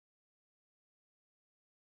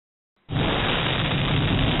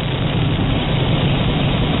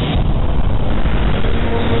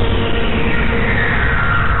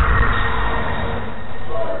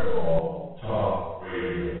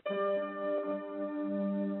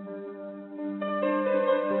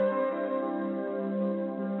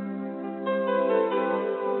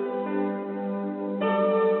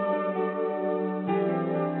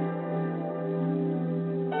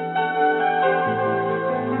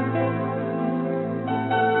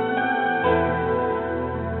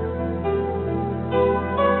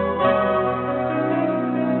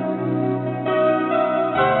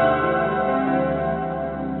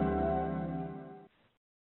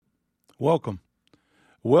Welcome.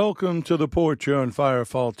 Welcome to the Porch here on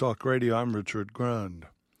Firefall Talk Radio. I'm Richard Grund.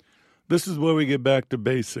 This is where we get back to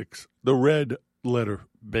basics, the red letter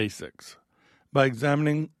basics, by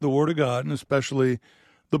examining the Word of God and especially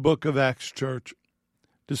the book of Acts Church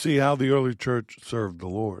to see how the early church served the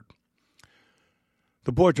Lord.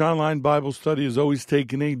 The Porch Online Bible Study has always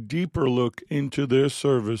taken a deeper look into their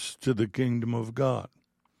service to the kingdom of God.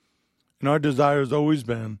 And our desire has always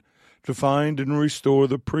been to find and restore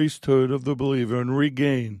the priesthood of the believer and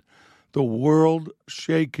regain the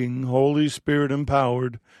world-shaking, Holy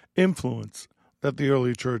Spirit-empowered influence that the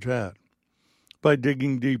early church had. By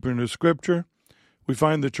digging deeper into Scripture, we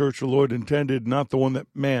find the church the Lord intended, not the one that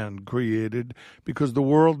man created, because the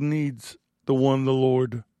world needs the one the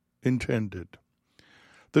Lord intended.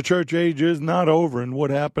 The church age is not over, and what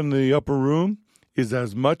happened in the upper room is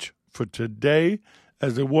as much for today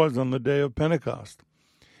as it was on the day of Pentecost.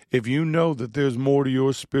 If you know that there's more to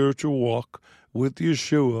your spiritual walk with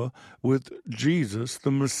Yeshua, with Jesus,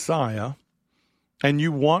 the Messiah, and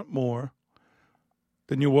you want more,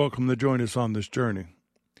 then you're welcome to join us on this journey.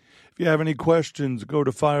 If you have any questions, go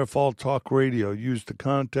to Firefall Talk Radio. Use the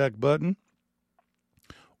contact button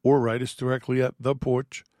or write us directly at the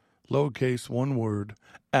Porch, lowercase one word,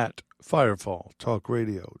 at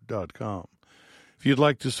firefalltalkradio.com. If you'd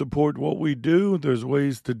like to support what we do, there's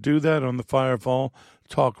ways to do that on the Firefall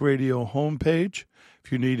Talk Radio homepage.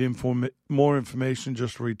 If you need more information,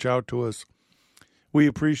 just reach out to us. We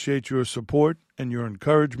appreciate your support and your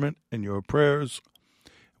encouragement and your prayers.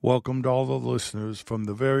 Welcome to all the listeners from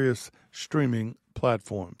the various streaming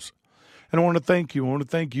platforms. And I want to thank you. I want to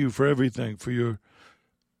thank you for everything, for your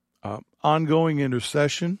ongoing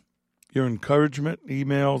intercession, your encouragement,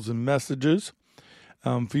 emails, and messages,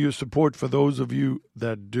 for your support for those of you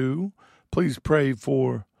that do. Please pray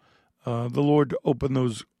for the Lord to open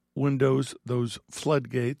those windows, those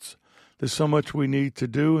floodgates. There's so much we need to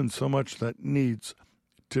do and so much that needs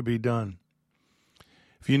to be done.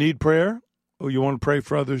 If you need prayer or you want to pray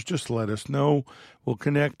for others, just let us know. We'll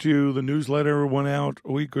connect you. The newsletter went out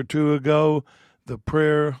a week or two ago. The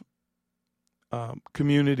prayer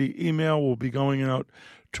community email will be going out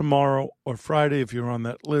tomorrow or Friday. If you're on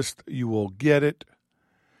that list, you will get it.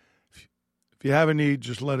 If you have a need,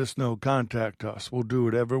 just let us know. Contact us. We'll do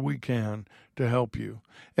whatever we can to help you.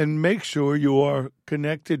 And make sure you are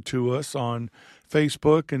connected to us on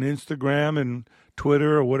Facebook and Instagram and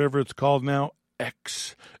Twitter or whatever it's called now.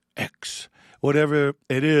 X, whatever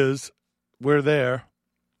it is, we're there.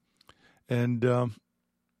 And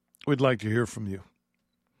we'd like to hear from you.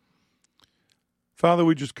 Father,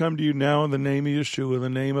 we just come to you now in the name of Yeshua, the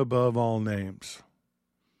name above all names.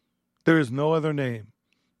 There is no other name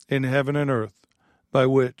in heaven and earth by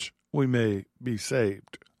which we may be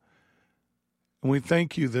saved. And we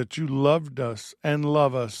thank you that you loved us and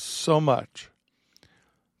love us so much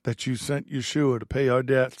that you sent Yeshua to pay our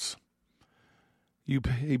debts. He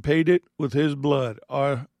paid it with his blood,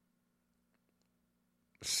 our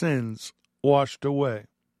sins washed away,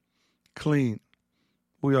 clean.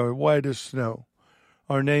 We are white as snow.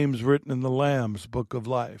 Our names written in the Lamb's book of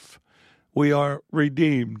life. We are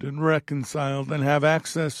redeemed and reconciled and have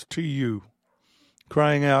access to you,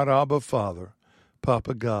 crying out, Abba, Father,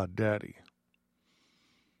 Papa God, Daddy.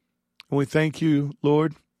 And we thank you,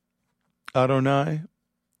 Lord, Adonai,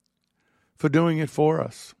 for doing it for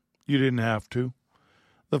us. You didn't have to.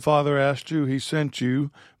 The Father asked you, he sent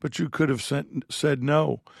you, but you could have said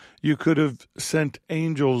no. You could have sent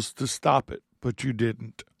angels to stop it, but you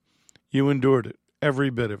didn't. You endured it, every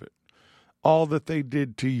bit of it. All that they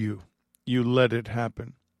did to you, you let it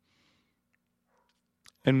happen.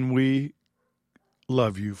 And we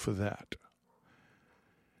love you for that.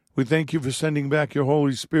 We thank you for sending back your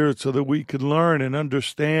Holy Spirit so that we could learn and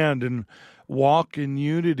understand and walk in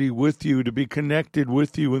unity with you, to be connected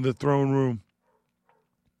with you in the throne room.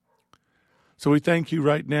 So we thank you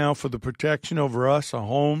right now for the protection over us, our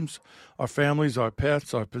homes, our families, our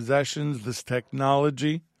pets, our possessions, this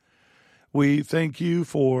technology. We thank you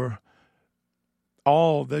for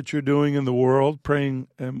all that you're doing in the world, praying,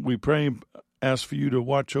 and we ask for you to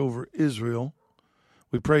watch over Israel.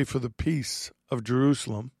 We pray for the peace of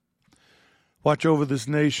Jerusalem. Watch over this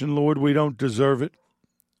nation, Lord. We don't deserve it.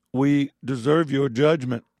 We deserve your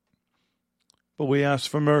judgment, but we ask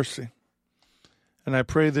for mercy. And I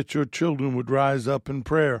pray that your children would rise up in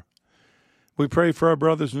prayer. We pray for our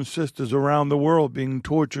brothers and sisters around the world being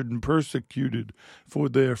tortured and persecuted for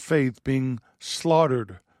their faith, being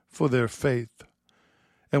slaughtered for their faith.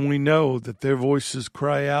 And we know that their voices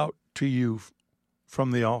cry out to you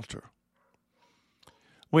from the altar.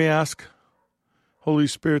 We ask Holy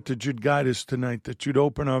Spirit, that you'd guide us tonight, that you'd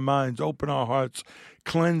open our minds, open our hearts,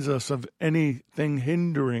 cleanse us of anything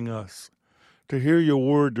hindering us to hear your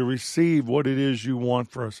word, to receive what it is you want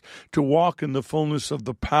for us, to walk in the fullness of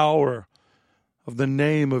the power of the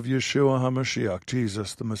name of Yeshua HaMashiach,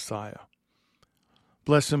 Jesus the Messiah.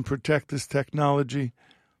 Bless and protect this technology,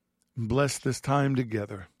 and bless this time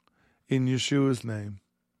together. In Yeshua's name.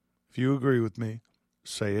 If you agree with me,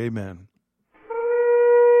 say amen.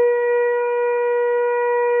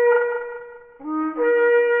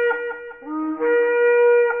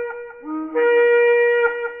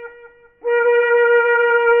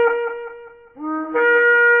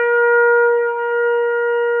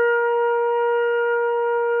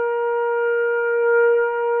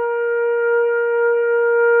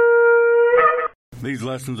 These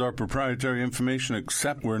lessons are proprietary information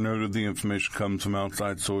except where noted the information comes from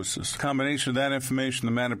outside sources. The combination of that information,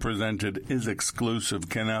 the matter presented, is exclusive,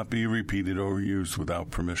 cannot be repeated or used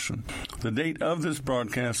without permission. The date of this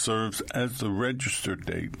broadcast serves as the registered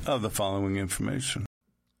date of the following information.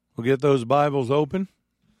 We'll get those Bibles open.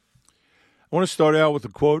 I want to start out with a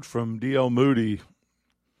quote from D.L. Moody,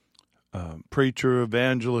 preacher,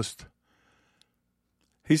 evangelist.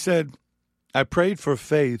 He said, "I prayed for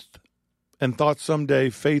faith and thought someday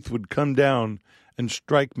faith would come down and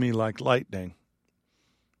strike me like lightning.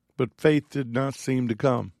 But faith did not seem to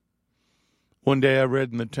come. One day I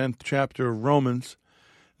read in the 10th chapter of Romans,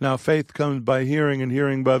 'Now faith comes by hearing, and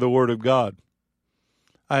hearing by the word of God.'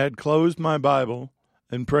 I had closed my Bible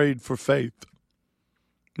and prayed for faith.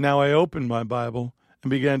 Now I opened my Bible and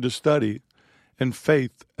began to study, and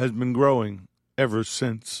faith has been growing ever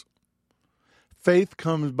since." Faith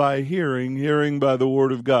comes by hearing, hearing by the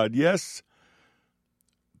word of God. Yes,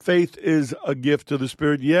 faith is a gift of the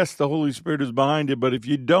Spirit. Yes, the Holy Spirit is behind it, but if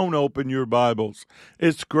you don't open your Bibles,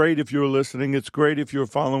 it's great if you're listening. It's great if you're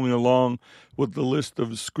following along with the list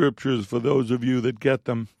of scriptures for those of you that get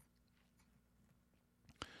them.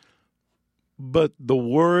 But the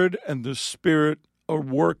Word and the Spirit are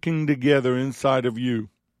working together inside of you.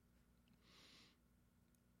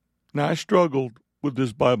 Now, I struggled with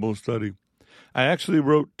this Bible study. I actually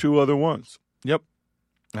wrote 2 other ones. Yep,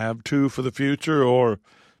 I have 2 for the future, or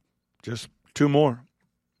just 2 more.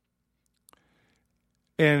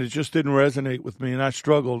 And it just didn't resonate with me, and I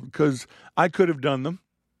struggled because I could have done them.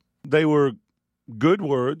 They were good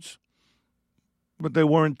words, but they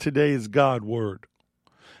weren't today's God word.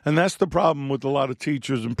 And that's the problem with a lot of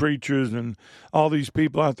teachers and preachers and all these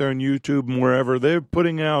people out there on YouTube and wherever. They're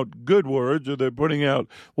putting out good words, or they're putting out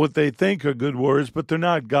what they think are good words, but they're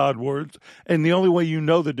not God words. And the only way you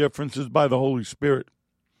know the difference is by the Holy Spirit.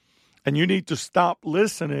 And you need to stop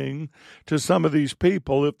listening to some of these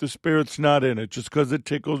people if the Spirit's not in it, just because it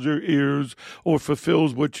tickles your ears or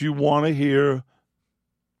fulfills what you want to hear.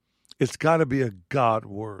 It's got to be a God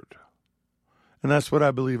word. And that's what I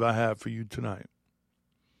believe I have for you tonight.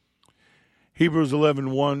 Hebrews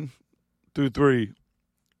 11:1-3.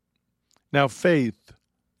 Now faith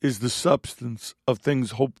is the substance of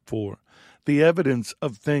things hoped for, the evidence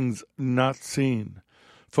of things not seen.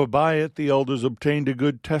 For by it the elders obtained a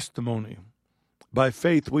good testimony. By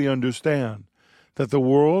faith we understand that the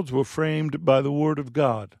worlds were framed by the word of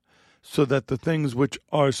God, so that the things which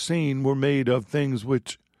are seen were made of things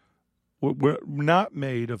which were not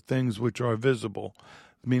made of things which are visible,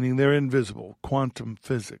 meaning they're invisible, quantum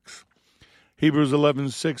physics. Hebrews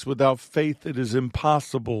 11:6, without faith it is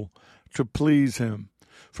impossible to please him.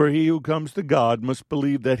 For he who comes to God must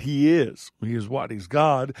believe that he is. He is what? He's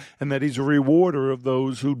God, and that he's a rewarder of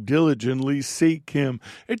those who diligently seek him.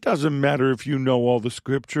 It doesn't matter if you know all the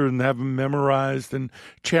scripture and have them memorized and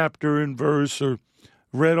chapter and verse or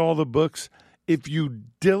read all the books. If you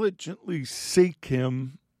diligently seek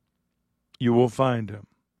him, you will find him.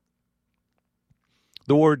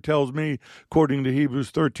 The word tells me, according to Hebrews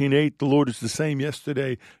 13:8, the Lord is the same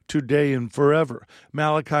yesterday, today, and forever.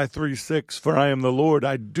 Malachi 3:6, for I am the Lord,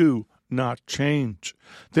 I do not change.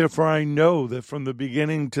 Therefore I know that from the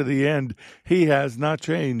beginning to the end, he has not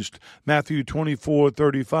changed. Matthew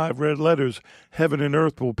 24:35, red letters, heaven and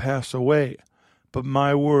earth will pass away, but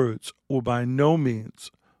my words will by no means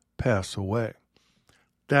pass away.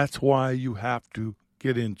 That's why you have to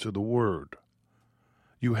get into the word.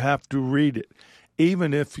 You have to read it.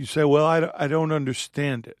 Even if you say, well, I don't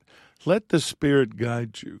understand it. Let the Spirit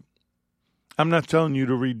guide you. I'm not telling you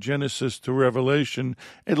to read Genesis to Revelation,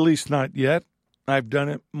 at least not yet. I've done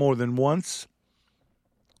it more than once.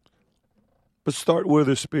 But start where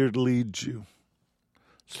the Spirit leads you.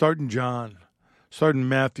 Start in John. Start in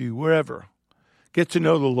Matthew, wherever. Get to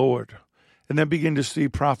know the Lord. And then begin to see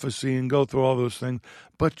prophecy and go through all those things.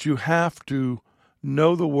 But you have to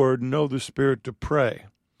know the Word, know the Spirit to pray.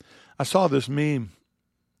 I saw this meme,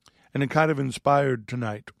 and it kind of inspired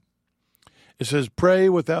tonight. It says, pray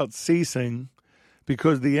without ceasing,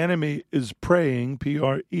 because the enemy is praying,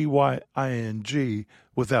 Preying,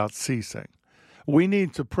 without ceasing. We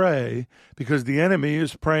need to pray because the enemy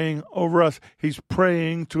is praying over us. He's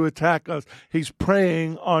praying to attack us. He's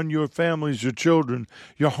praying on your families, your children,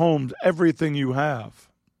 your homes, everything you have.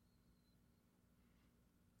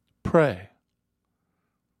 Pray.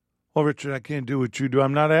 Well, Richard, I can't do what you do.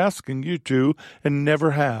 I'm not asking you to, and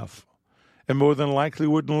never have. And more than likely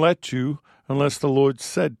wouldn't let you unless the Lord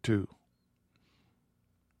said to.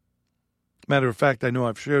 Matter of fact, I know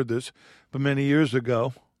I've shared this, but many years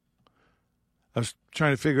ago, I was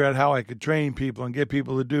trying to figure out how I could train people and get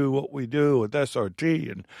people to do what we do with SRT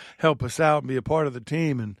and help us out and be a part of the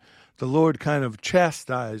team. And the Lord kind of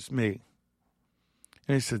chastised me.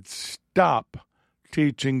 And he said, stop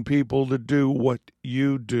teaching people to do what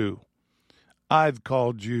you do. I've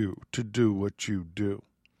called you to do what you do.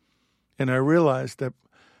 And I realized that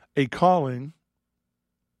a calling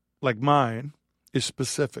like mine is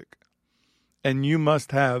specific. And you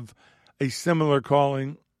must have a similar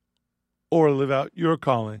calling or live out your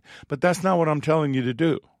calling. But that's not what I'm telling you to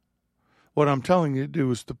do. What I'm telling you to do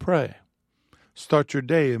is to pray. Start your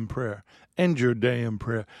day in prayer. End your day in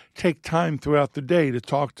prayer. Take time throughout the day to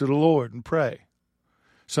talk to the Lord and pray.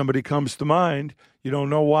 Somebody comes to mind, you don't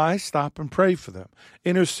know why, stop and pray for them.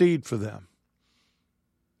 Intercede for them.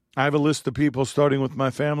 I have a list of people starting with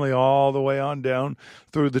my family all the way on down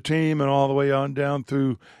through the team and all the way on down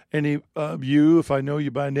through any of you, if I know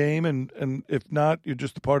you by name, and if not, you're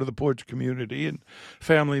just a part of the Porch community and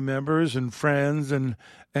family members and friends and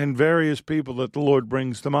various people that the Lord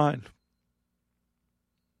brings to mind.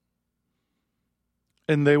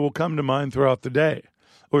 And they will come to mind throughout the day,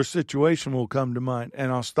 or a situation will come to mind,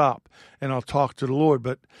 and I'll stop and I'll talk to the Lord.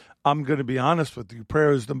 But I'm going to be honest with you,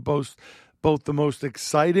 prayer is both the most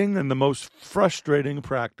exciting and the most frustrating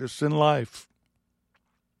practice in life.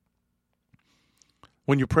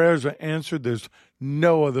 When your prayers are answered, there's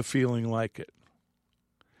no other feeling like it.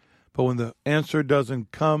 But when the answer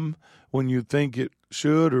doesn't come when you think it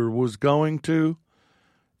should or was going to,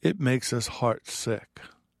 it makes us heart sick.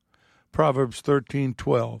 Proverbs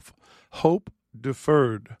 13:12. Hope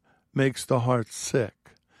deferred makes the heart sick.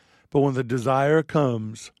 But when the desire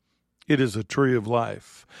comes, it is a tree of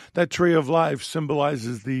life. That tree of life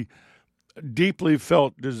symbolizes the deeply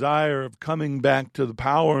felt desire of coming back to the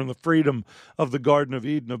power and the freedom of the Garden of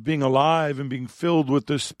Eden, of being alive and being filled with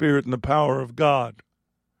the Spirit and the power of God.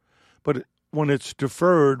 But when it's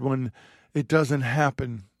deferred, when it doesn't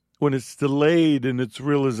happen, when it's delayed in its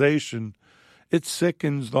realization, it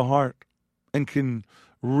sickens the heart and can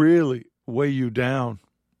really weigh you down.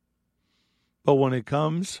 But when it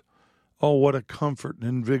comes, oh, what a comfort and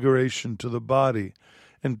invigoration to the body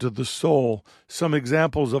and to the soul. Some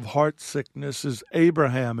examples of heart sickness is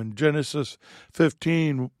Abraham in Genesis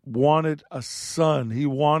 15 wanted a son. He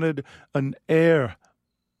wanted an heir.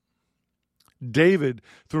 David,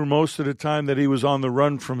 through most of the time that he was on the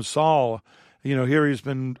run from Saul, here he's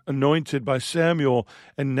been anointed by Samuel,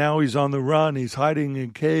 and now he's on the run. He's hiding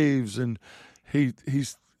in caves, and he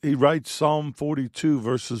writes Psalm 42,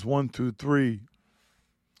 verses 1 through 3.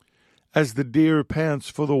 As the deer pants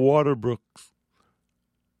for the water brooks,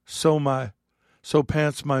 so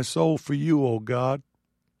pants my soul for you, O God.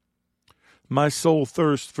 My soul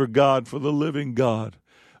thirsts for God, for the living God.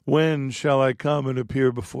 When shall I come and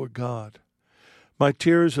appear before God? My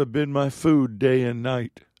tears have been my food day and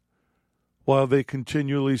night, while they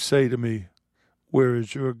continually say to me, where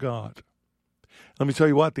is your God? Let me tell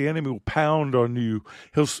you what, the enemy will pound on you.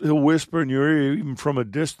 He'll whisper in your ear, even from a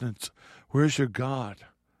distance, where's your God?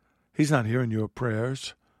 He's not hearing your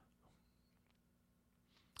prayers.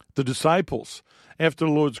 The disciples, after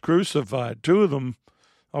the Lord's crucified, two of them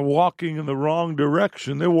are walking in the wrong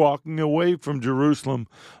direction. They're walking away from Jerusalem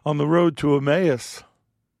on the road to Emmaus.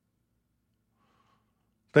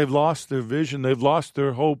 They've lost their vision. They've lost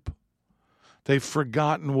their hope. They've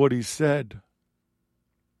forgotten what he said.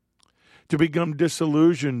 To become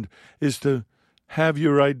disillusioned is to have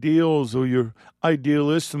your ideals or your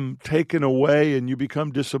idealism taken away, and you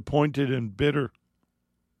become disappointed and bitter.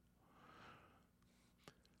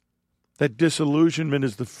 That disillusionment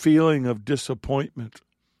is the feeling of disappointment.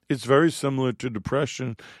 It's very similar to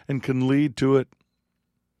depression and can lead to it.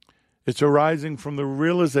 It's arising from the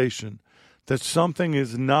realization that something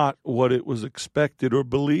is not what it was expected or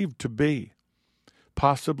believed to be,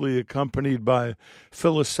 possibly accompanied by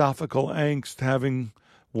philosophical angst, having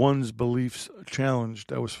one's beliefs challenged.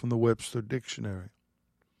 That was from the Webster Dictionary.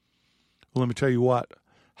 Well, let me tell you what,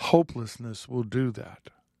 Hopelessness will do that.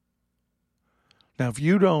 Now, if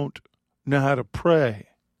you don't know how to pray,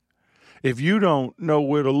 if you don't know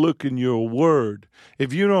where to look in your word,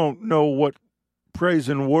 if you don't know what praise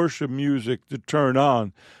and worship music to turn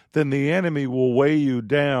on, then the enemy will weigh you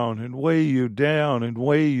down and weigh you down and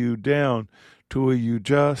weigh you down to where you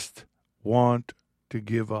just want to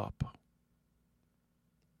give up.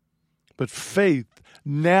 But faith,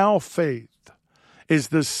 now faith, is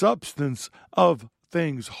the substance of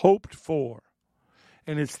things hoped for.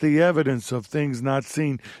 And it's the evidence of things not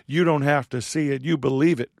seen. You don't have to see it. You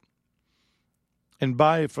believe it. And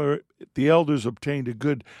by it, for the elders obtained a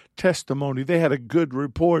good testimony. They had a good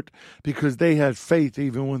report because they had faith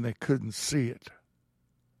even when they couldn't see it.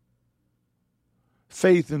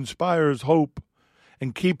 Faith inspires hope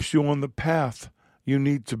and keeps you on the path you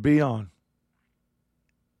need to be on.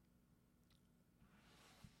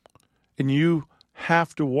 And you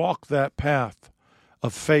have to walk that path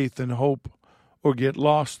of faith and hope or get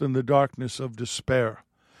lost in the darkness of despair,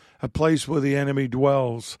 a place where the enemy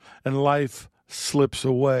dwells and life slips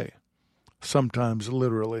away, sometimes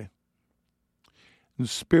literally. And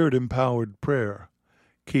Spirit-empowered prayer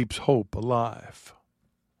keeps hope alive.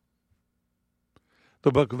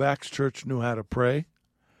 The book of Acts church knew how to pray.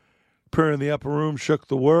 Prayer in the upper room shook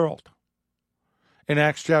the world. In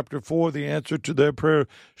Acts chapter 4, the answer to their prayer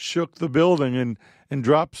shook the building and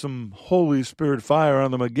dropped some Holy Spirit fire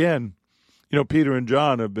on them again. You know, Peter and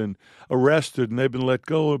John have been arrested and they've been let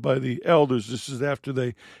go by the elders. This is after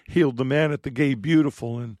they healed the man at the gate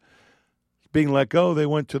Beautiful. And being let go, they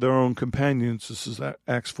went to their own companions. This is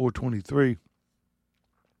Acts 4:23.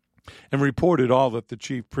 And reported all that the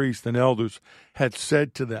chief priests and elders had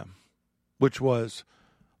said to them, which was,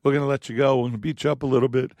 we're going to let you go. We're going to beat you up a little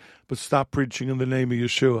bit, but stop preaching in the name of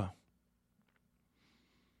Yeshua.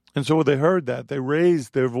 And so when they heard that, they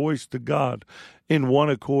raised their voice to God in one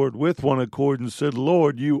accord, with one accord, and said,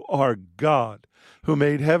 Lord, you are God, who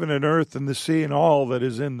made heaven and earth and the sea and all that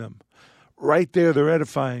is in them. Right there, they're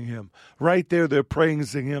edifying him. Right there, they're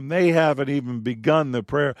praising him. They haven't even begun the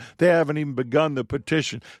prayer. They haven't even begun the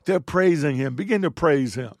petition. They're praising him. Begin to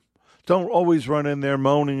praise him. Don't always run in there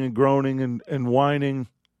moaning and groaning and whining.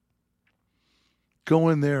 Go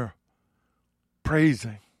in there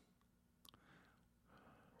praising.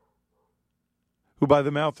 Who by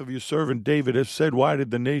the mouth of your servant David has said, why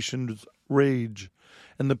did the nations rage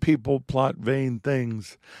and the people plot vain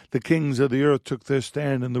things? The kings of the earth took their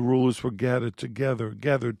stand and the rulers were gathered together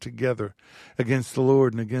against the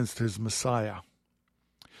Lord and against his Messiah.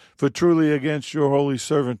 For truly against your holy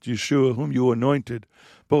servant Yeshua, whom you anointed,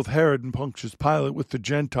 both Herod and Pontius Pilate with the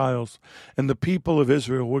Gentiles and the people of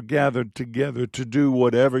Israel were gathered together to do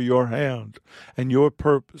whatever your hand and your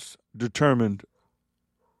purpose determined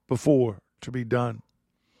before to be done.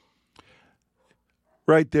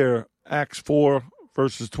 Right there, Acts 4,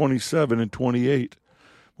 verses 27 and 28.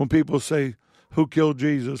 When people say, who killed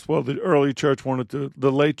Jesus? Well, the early church wanted to,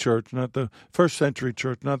 the late church, not the first century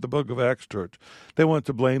church, not the book of Acts church. They wanted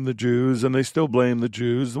to blame the Jews, and they still blame the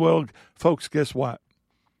Jews. Well, folks, guess what?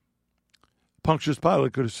 Pontius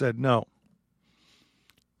Pilate could have said no.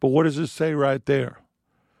 But what does it say right there?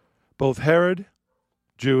 Both Herod,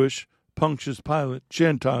 Jewish, Pontius Pilate,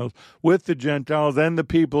 Gentiles, with the Gentiles and the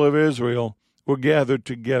people of Israel were gathered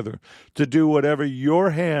together to do whatever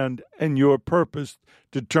your hand and your purpose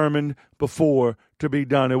determined before to be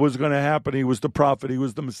done. It was going to happen. He was the prophet. He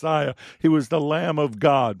was the Messiah. He was the Lamb of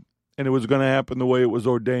God, and it was going to happen the way it was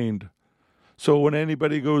ordained. So when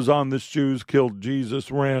anybody goes on this Jews killed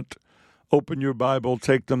Jesus rant, open your Bible,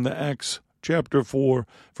 take them to Acts chapter 4,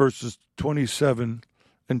 verses 27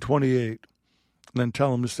 and 28, and then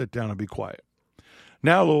tell them to sit down and be quiet.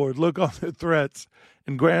 Now, Lord, look on the threats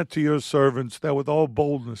and grant to your servants that with all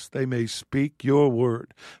boldness they may speak your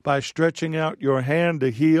word by stretching out your hand to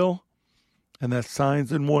heal, and that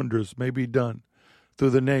signs and wonders may be done through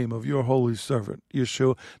the name of your holy servant,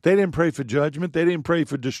 Yeshua. They didn't pray for judgment. They didn't pray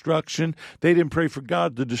for destruction. They didn't pray for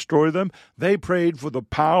God to destroy them. They prayed for the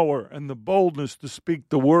power and the boldness to speak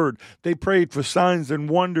the word. They prayed for signs and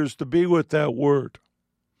wonders to be with that word.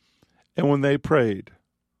 And when they prayed,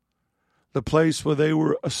 the place where they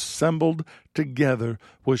were assembled together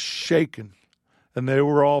was shaken, and they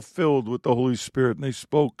were all filled with the Holy Spirit, and they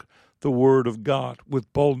spoke the word of God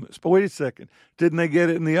with boldness. But wait a second. Didn't they get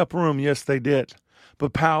it in the upper room? Yes, they did.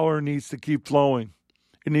 But power needs to keep flowing.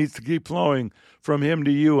 It needs to keep flowing from him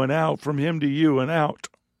to you and out, from him to you and out.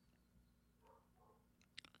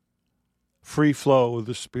 Free flow of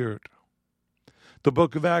the Spirit. The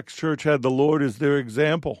book of Acts church had the Lord as their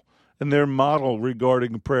example and their model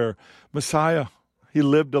regarding prayer. Messiah, he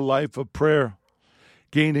lived a life of prayer.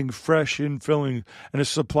 gaining fresh infilling and a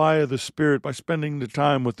supply of the Spirit by spending the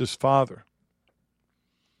time with his Father.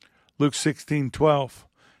 Luke 16:12.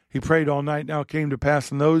 He prayed all night. Now it came to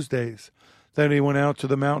pass in those days that he went out to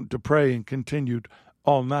the mountain to pray and continued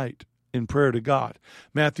all night in prayer to God.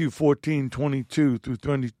 Matthew 14:22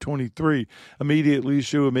 through 23. Immediately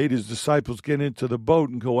Yeshua made his disciples get into the boat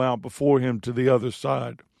and go out before him to the other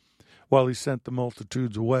side, while he sent the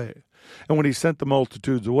multitudes away. And when he sent the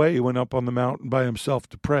multitudes away, he went up on the mountain by himself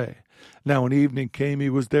to pray. Now when evening came, he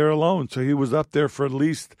was there alone. So he was up there for at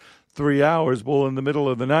least 3 hours, well, in the middle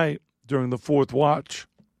of the night, during the fourth watch.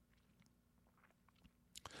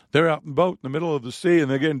 They're out in the boat in the middle of the sea,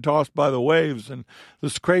 and they're getting tossed by the waves, and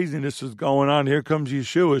this craziness is going on. Here comes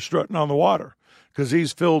Yeshua strutting on the water because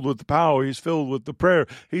he's filled with the power. He's filled with the prayer.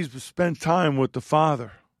 He's spent time with the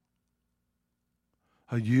Father.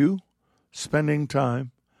 Are you spending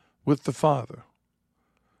time with the Father?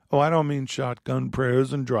 Oh, I don't mean shotgun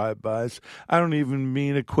prayers and drive-bys. I don't even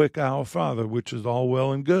mean a quick Our Father, which is all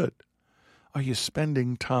well and good. Are you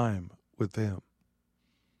spending time with him?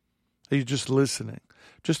 Are you just listening?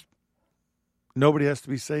 Just nobody has to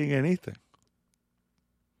be saying anything.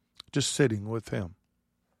 Just sitting with him.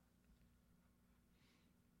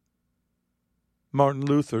 Martin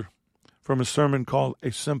Luther, from a sermon called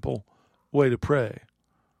A Simple Way to Pray.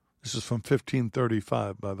 This is from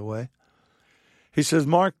 1535, by the way. He says,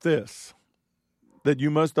 mark this, that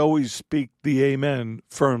you must always speak the amen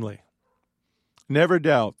firmly. Never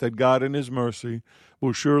doubt that God in his mercy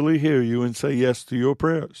will surely hear you and say yes to your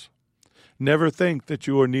prayers. Never think that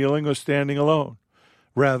you are kneeling or standing alone.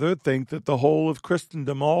 Rather, think that the whole of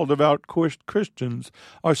Christendom, all devout Christians,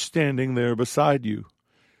 are standing there beside you.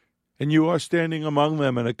 And you are standing among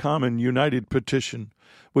them in a common, united petition,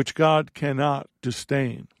 which God cannot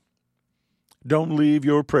disdain. Don't leave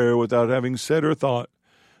your prayer without having said or thought,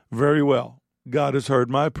 very well, God has heard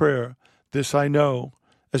my prayer. This I know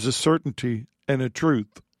as a certainty and a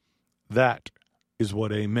truth. That is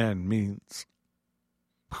what amen means.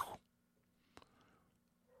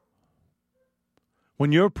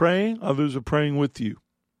 When you're praying, others are praying with you.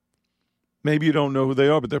 Maybe you don't know who they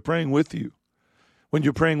are, but they're praying with you. When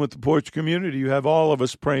you're praying with the Porch community, you have all of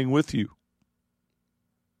us praying with you.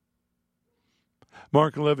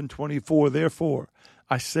 Mark 11:24, therefore,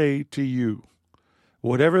 I say to you,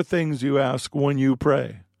 whatever things you ask when you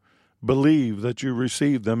pray, believe that you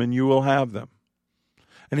receive them and you will have them.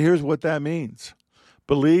 And here's what that means.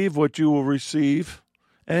 Believe what you will receive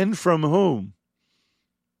and from whom.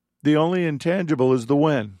 The only intangible is the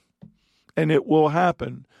when, and it will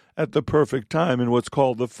happen at the perfect time in what's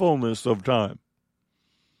called the fullness of time.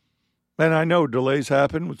 And I know delays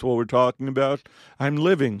happen. That's what we're talking about. I'm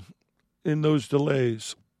living in those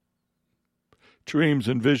delays. Dreams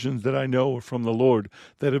and visions that I know are from the Lord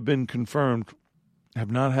that have been confirmed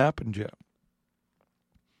have not happened yet.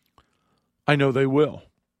 I know they will,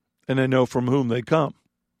 and I know from whom they come.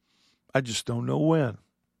 I just don't know when.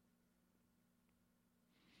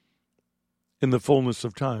 In the fullness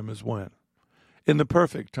of time is when. In the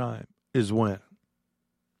perfect time is when.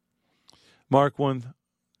 Mark 1,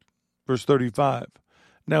 verse 35.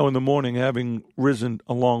 Now in the morning, having risen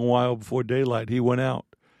a long while before daylight, he went out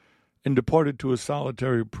and departed to a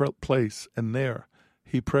solitary place, and there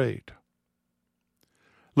he prayed.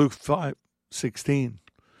 Luke 5:16.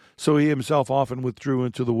 So he himself often withdrew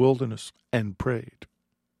into the wilderness and prayed.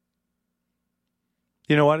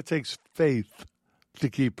 You know what? It takes faith to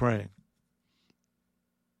keep praying.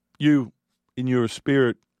 You, in your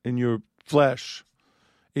spirit, in your flesh,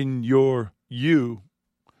 in your you,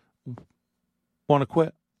 want to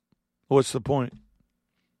quit. What's the point?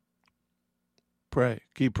 Pray.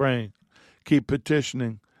 Keep praying. Keep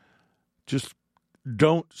petitioning. Just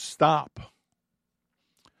don't stop.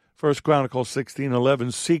 1 Chronicles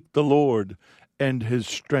 16:11, seek the Lord and his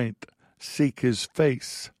strength. Seek his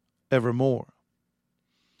face evermore.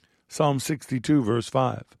 Psalm 62, verse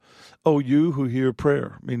 5. O you who hear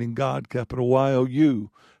prayer, meaning God, capital Y, O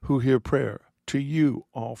you who hear prayer, to you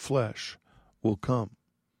all flesh will come.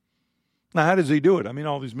 Now, how does he do it? I mean,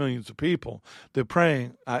 all these millions of people, they're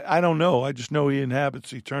praying. I don't know. I just know he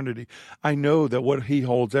inhabits eternity. I know that what he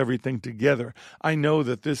holds everything together. I know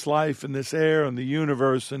that this life and this air and the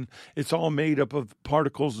universe, and it's all made up of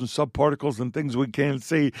particles and subparticles and things we can't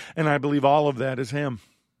see, and I believe all of that is him.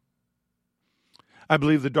 I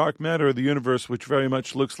believe the dark matter of the universe, which very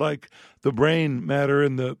much looks like the brain matter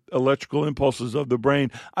and the electrical impulses of the brain,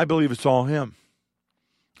 I believe it's all him.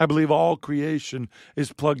 I believe all creation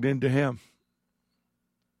is plugged into him.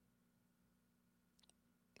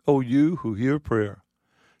 O you who hear prayer,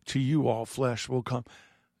 to you all flesh will come.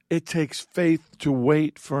 It takes faith to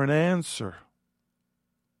wait for an answer.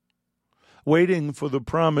 Waiting for the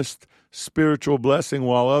promised spiritual blessing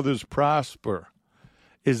while others prosper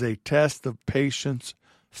is a test of patience,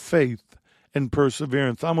 faith, and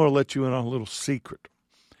perseverance. I'm going to let you in on a little secret.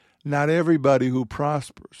 Not everybody who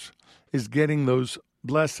prospers is getting those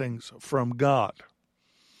blessings from God.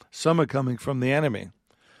 Some are coming from the enemy.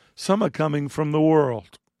 Some are coming from the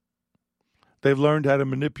world. They've learned how to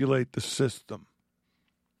manipulate the system.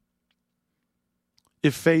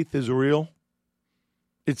 If faith is real,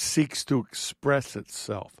 it seeks to express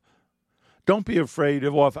itself. Don't be afraid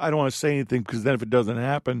of, well, I don't want to say anything because then if it doesn't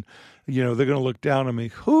happen, they're going to look down on me.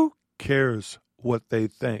 Who cares what they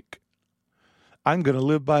think? I'm going to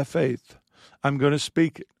live by faith. I'm going to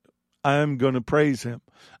speak it. I'm going to praise him.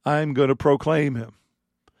 I'm going to proclaim him.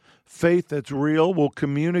 Faith that's real will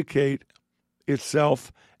communicate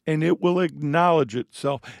itself and it will acknowledge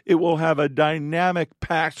itself. It will have a dynamic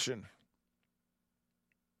passion.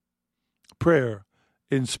 Prayer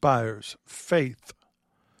inspires faith.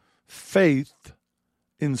 Faith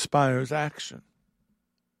inspires action.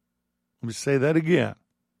 Let me say that again.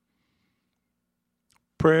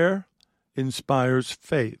 Prayer inspires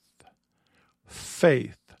faith.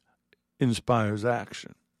 Faith inspires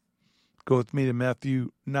action. Go with me to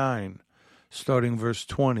Matthew 9, starting verse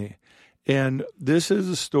 20. And this is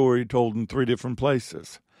a story told in 3 different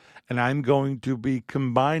places. And I'm going to be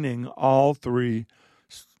combining all 3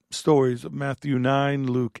 stories of Matthew 9,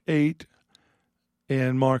 Luke 8,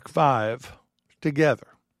 and Mark 5 together.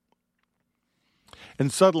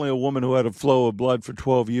 And suddenly a woman who had a flow of blood for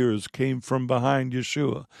 12 years came from behind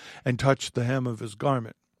Yeshua and touched the hem of his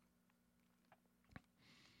garment.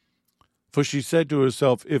 For she said to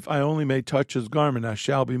herself, if I only may touch his garment, I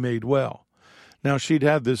shall be made well. Now she'd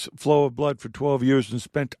had this flow of blood for 12 years and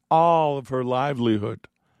spent all of her livelihood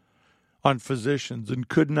on physicians and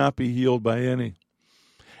could not be healed by any.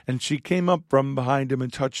 And she came up from behind him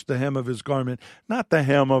and touched the hem of his garment, not the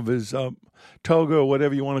hem of his toga or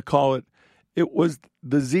whatever you want to call it. It was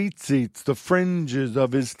the tzitzits, the fringes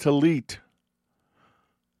of his talit.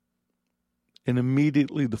 And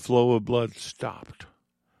immediately the flow of blood stopped.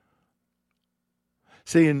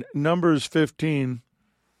 See, in Numbers 15,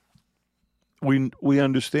 we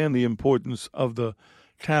understand the importance of the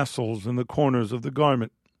tassels and the corners of the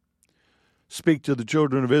garment. Speak to the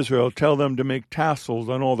children of Israel, tell them to make tassels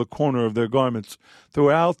on all the corner of their garments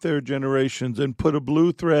throughout their generations, and put a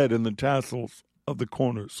blue thread in the tassels of the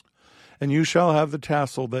corners. And you shall have the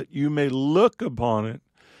tassel that you may look upon it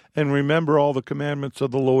and remember all the commandments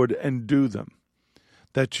of the Lord and do them,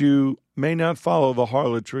 that you may not follow the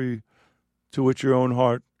harlotry to which your own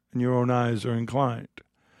heart and your own eyes are inclined,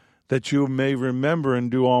 that you may remember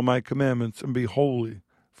and do all my commandments and be holy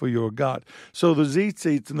for your God. So the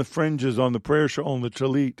tzitzits and the fringes on the prayer shawl and the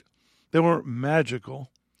talit, they weren't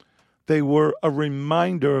magical. They were a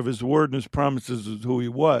reminder of his word and his promises of who he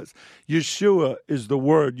was. Yeshua is the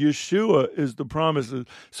word. Yeshua is the promises.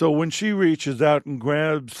 So when she reaches out and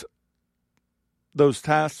grabs those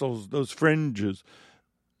tassels, those fringes,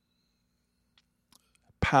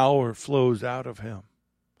 power flows out of him.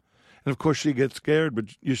 And of course she gets scared, but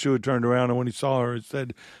Yeshua turned around and when he saw her, he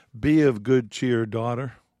said, be of good cheer,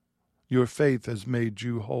 daughter. Your faith has made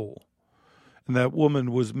you whole. And that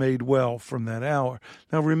woman was made well from that hour.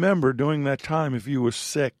 Now remember, during that time, if you were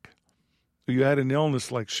sick, or you had an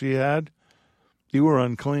illness like she had, you were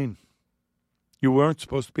unclean. You weren't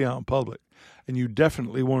supposed to be out in public. And you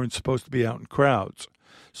definitely weren't supposed to be out in crowds.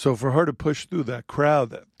 So for her to push through that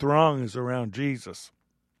crowd, that throng is around Jesus,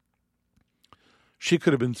 she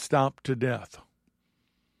could have been stopped to death.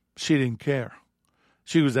 She didn't care.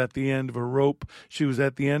 She was at the end of her rope. She was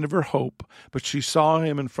at the end of her hope. But she saw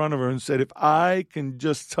him in front of her and said, if I can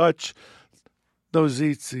just touch those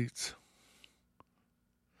tzitzits.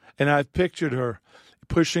 And I've pictured her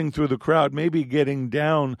pushing through the crowd, maybe getting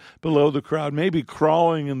down below the crowd, maybe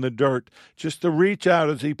crawling in the dirt, just to reach out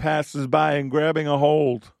as he passes by and grabbing a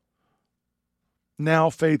hold. Now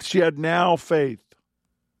faith. She had now faith.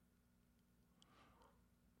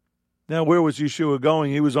 Now, where was Yeshua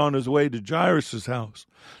going? He was on his way to Jairus' house.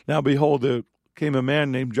 Now, behold, there came a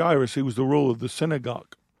man named Jairus. He was the ruler of the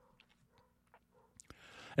synagogue.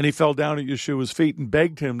 And he fell down at Yeshua's feet and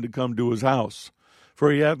begged him to come to his house,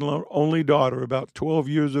 for he had an only daughter, about 12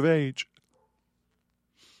 years of age.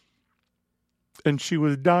 And she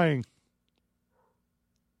was dying.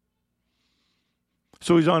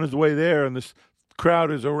 So he's on his way there, and this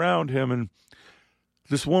crowd is around him, and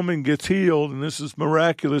this woman gets healed, and this is a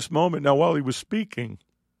miraculous moment. Now, while he was speaking,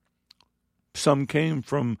 some came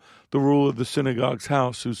from the ruler of the synagogue's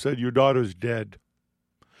house who said, your daughter's dead.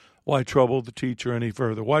 Why trouble the teacher any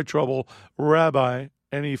further? Why trouble Rabbi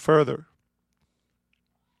any further?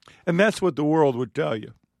 And that's what the world would tell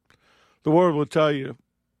you. The world will tell you,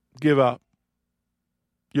 give up.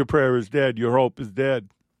 Your prayer is dead. Your hope is dead.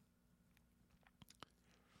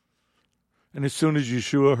 And as soon as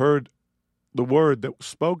Yeshua heard the word that was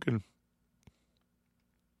spoken,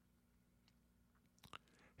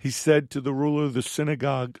 he said to the ruler of the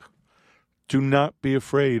synagogue, do not be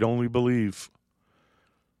afraid, only believe.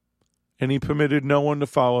 And he permitted no one to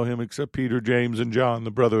follow him except Peter, James, and John,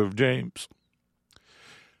 the brother of James.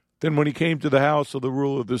 Then when he came to the house of the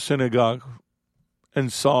ruler of the synagogue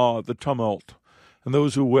and saw the tumult and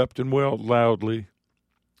those who wept and wailed loudly,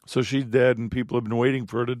 so she's dead and people have been waiting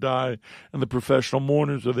for her to die, and the professional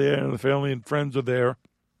mourners are there and the family and friends are there.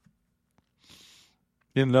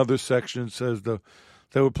 In another section it says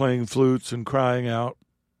they were playing flutes and crying out.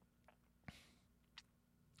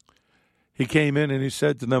 He came in and he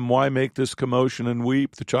said to them, why make this commotion and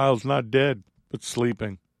weep? The child's not dead, but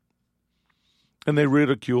sleeping. And they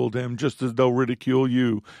ridiculed him, just as they'll ridicule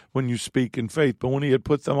you when you speak in faith. But when he had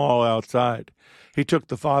put them all outside, he took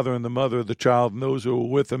the father and the mother of the child and those who were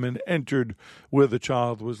with him and entered where the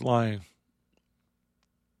child was lying.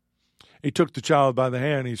 He took the child by the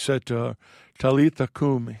hand. He said to her, Talitha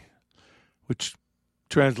Kumi, which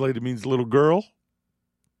translated means little girl,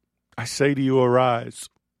 I say to you, arise.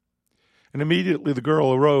 And immediately the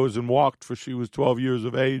girl arose and walked, for she was 12 years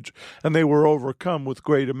of age, and they were overcome with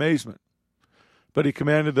great amazement. But he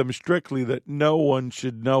commanded them strictly that no one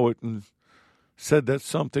should know it, and said that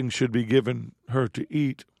something should be given her to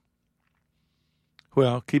eat.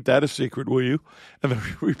 Well, keep that a secret, will you? And the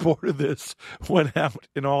report of this went out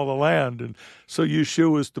in all the land, and so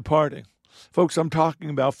Yeshua is departing. Folks, I'm talking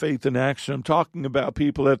about faith in action. I'm talking about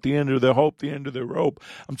people at the end of their hope, the end of their rope.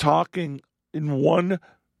 I'm talking in one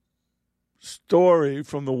story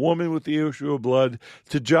from the woman with the issue of blood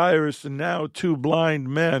to Jairus, and now two blind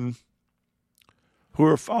men who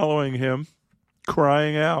are following him,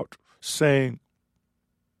 crying out, saying,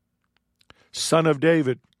 Son of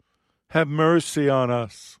David, have mercy on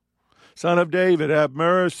us. Son of David, have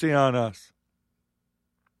mercy on us.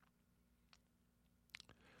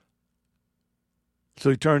 So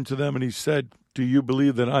he turned to them and he said, do you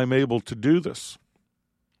believe that I'm able to do this?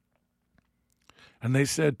 And they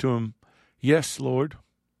said to him, yes, Lord.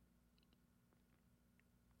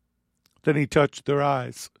 Then he touched their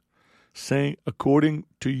eyes, saying, according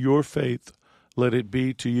to your faith, let it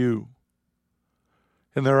be to you.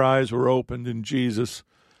 And their eyes were opened, and Jesus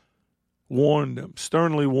warned them,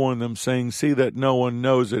 sternly warned them, saying, see that no one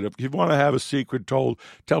knows it. If you want to have a secret told,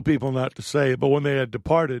 tell people not to say it. But when they had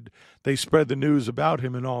departed, they spread the news about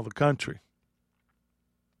him in all the country.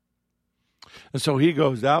 And so he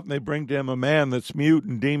goes out, and they bring to him a man that's mute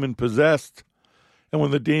and demon-possessed. And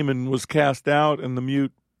when the demon was cast out and the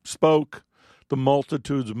mute spoke, the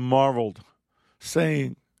multitudes marveled,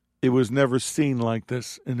 saying, it was never seen like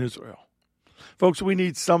this in Israel. Folks, we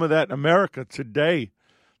need some of that in America today.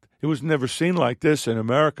 It was never seen like this in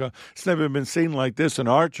America. It's never been seen like this in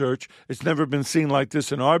our church. It's never been seen like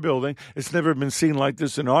this in our building. It's never been seen like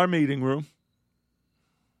this in our meeting room.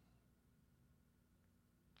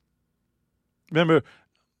 Remember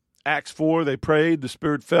Acts 4, they prayed, the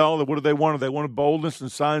Spirit fell. What did they want? They wanted boldness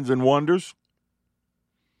and signs and wonders.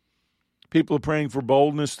 People are praying for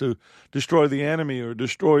boldness to destroy the enemy or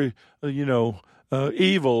destroy,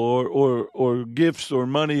 evil or gifts or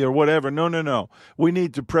money or whatever. No. We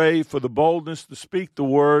need to pray for the boldness to speak the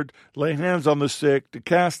word, lay hands on the sick, to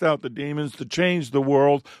cast out the demons, to change the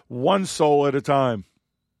world one soul at a time.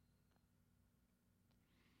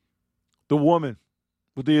 The woman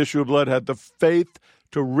with the issue of blood had the faith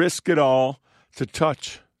to risk it all to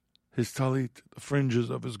touch his talit, the fringes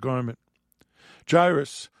of his garment.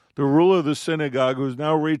 Jairus, the ruler of the synagogue, who's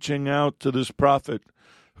now reaching out to this prophet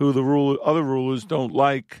who the other rulers don't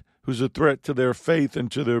like, who's a threat to their faith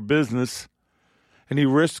and to their business, and he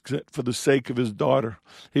risks it for the sake of his daughter.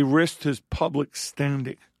 He risked his public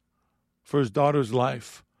standing for his daughter's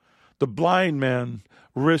life. The blind man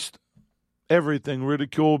risked everything,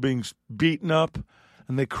 ridicule, being beaten up,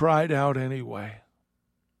 and they cried out anyway.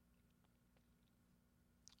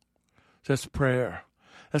 That's prayer.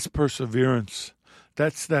 That's perseverance.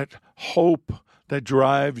 That's that hope that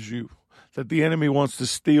drives you, that the enemy wants to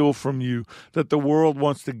steal from you, that the world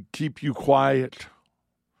wants to keep you quiet.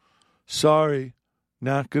 Sorry,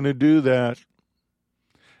 not going to do that.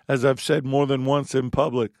 As I've said more than once in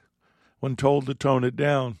public, when told to tone it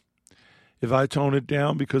down, if I tone it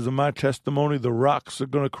down because of my testimony, the rocks are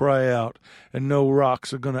going to cry out, and no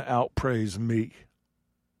rocks are going to outpraise me.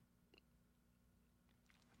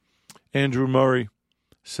 Andrew Murray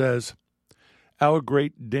says, our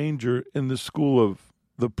great danger in the school of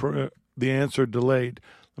the answer delayed.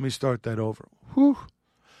 Let Let me start that over. Whew.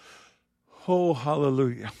 Oh,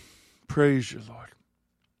 hallelujah. Praise you, Lord.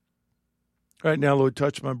 Right now, Lord,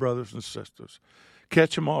 touch my brothers and sisters.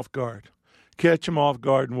 Catch them off guard. Catch them off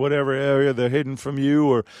guard in whatever area they're hidden from you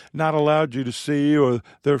or not allowed you to see or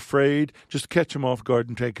they're afraid. Just catch them off guard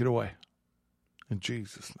and take it away. In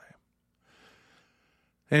Jesus' name.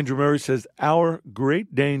 Andrew Murray says, our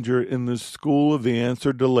great danger in the school of the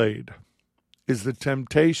answer delayed is the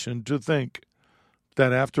temptation to think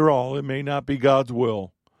that after all, it may not be God's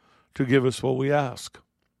will to give us what we ask.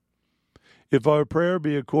 If our prayer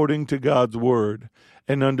be according to God's word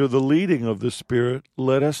and under the leading of the Spirit,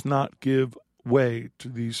 let us not give way to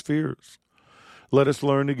these fears. Let us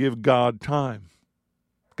learn to give God time.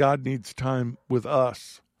 God needs time with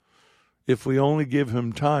us. If we only give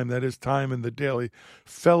him time, that is time in the daily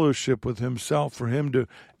fellowship with himself, for him to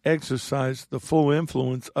exercise the full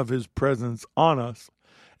influence of his presence on us,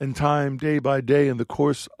 and time day by day in the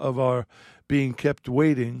course of our being kept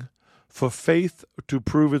waiting for faith to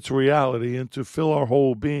prove its reality and to fill our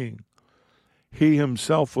whole being. He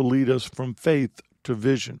himself will lead us from faith to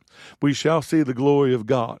vision. We shall see the glory of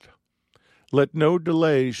God. Let no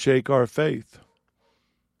delay shake our faith.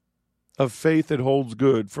 Of faith it holds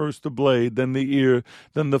good, first the blade, then the ear,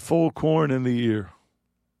 then the full corn in the ear.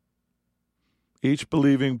 Each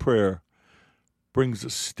believing prayer brings a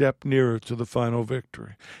step nearer to the final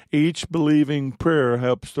victory. Each believing prayer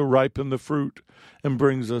helps to ripen the fruit and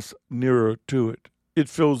brings us nearer to it. It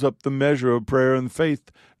fills up the measure of prayer and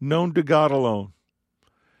faith known to God alone.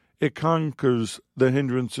 It conquers the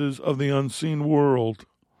hindrances of the unseen world.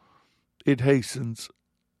 It hastens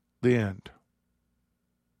the end.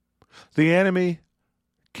 The enemy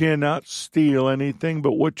cannot steal anything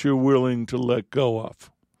but what you're willing to let go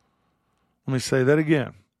of. Let me say that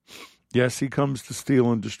again. Yes, he comes to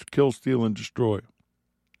steal and kill, steal, and destroy.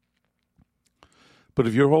 But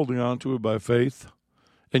if you're holding on to it by faith,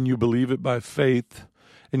 and you believe it by faith,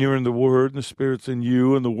 and you're in the Word, and the Spirit's in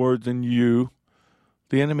you, and the Word's in you,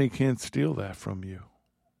 the enemy can't steal that from you.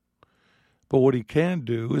 But what he can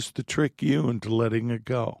do is to trick you into letting it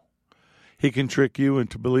go. He can trick you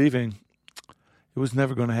into believing it was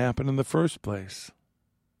never going to happen in the first place.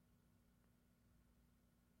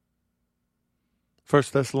 1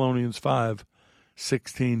 Thessalonians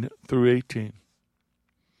 5:16 through 18.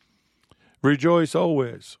 Rejoice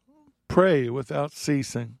always. Pray without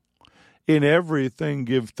ceasing. In everything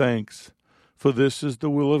give thanks, for this is the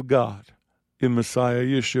will of God in Messiah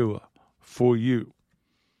Yeshua for you.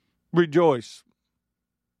 Rejoice.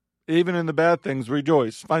 Even in the bad things,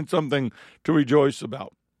 rejoice. Find something to rejoice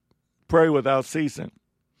about. Pray without ceasing.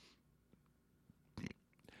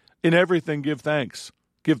 In everything, give thanks.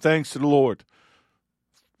 Give thanks to the Lord.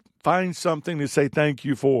 Find something to say thank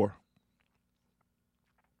you for.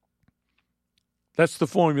 That's the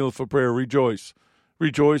formula for prayer. Rejoice.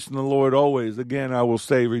 Rejoice in the Lord always. Again, I will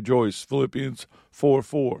say rejoice. Philippians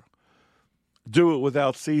 4:4. Do it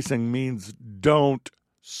without ceasing means don't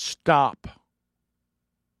stop.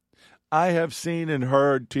 I have seen and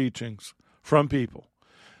heard teachings from people.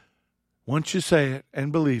 Once you say it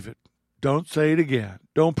and believe it, don't say it again.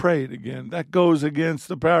 Don't pray it again. That goes against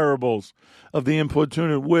the parables of the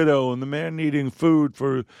importunate widow and the man needing food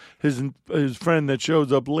for his friend that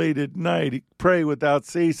shows up late at night. Pray without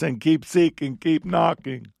ceasing. Keep seeking. Keep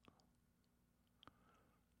knocking.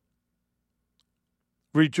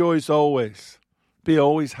 Rejoice always. Be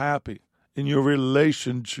always happy in your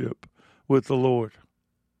relationship with the Lord.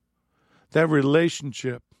 That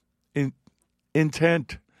relationship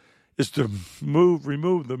intent is to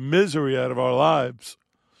remove the misery out of our lives.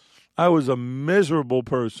 I was a miserable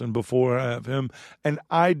person before I have him, and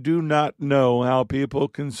I do not know how people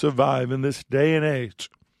can survive in this day and age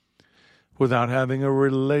without having a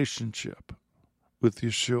relationship with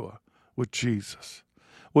Yeshua, with Jesus,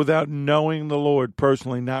 without knowing the Lord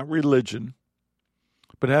personally, not religion,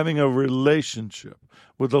 but having a relationship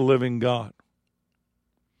with the living God.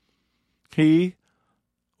 He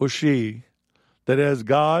or she that has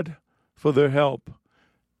God for their help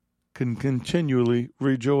can continually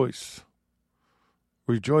rejoice.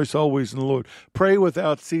 Rejoice always in the Lord. Pray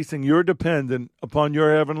without ceasing. You're dependent upon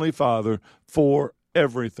your Heavenly Father for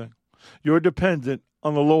everything. You're dependent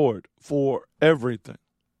on the Lord for everything.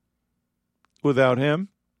 Without him,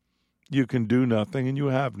 you can do nothing and you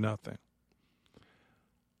have nothing.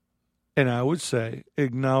 And I would say,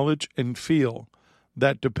 acknowledge and feel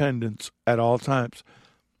that dependence at all times.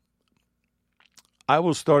 I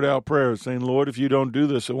will start out prayers saying, Lord, if you don't do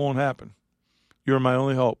this, it won't happen. You're my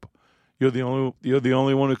only hope. You're the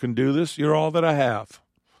only one who can do this. You're all that I have.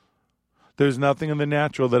 There's nothing in the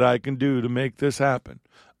natural that I can do to make this happen.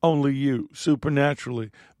 Only you, supernaturally,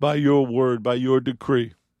 by your word, by your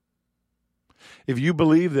decree. If you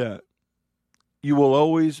believe that, you will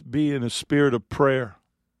always be in a spirit of prayer.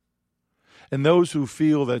 And those who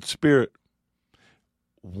feel that spirit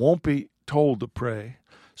won't be told to pray.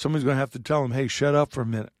 Somebody's going to have to tell them, hey, shut up for a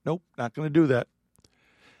minute. Nope, not going to do that.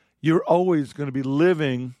 You're always going to be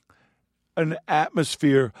living an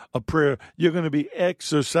atmosphere of prayer. You're going to be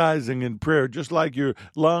exercising in prayer, just like your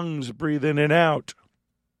lungs breathe in and out.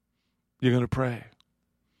 You're going to pray.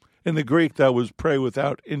 In the Greek, that was pray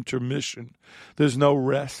without intermission. There's no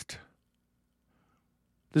rest.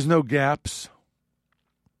 There's no gaps.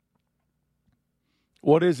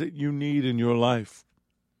 What is it you need in your life?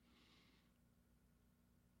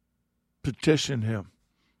 Petition him.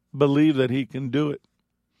 Believe that he can do it.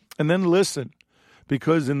 And then listen,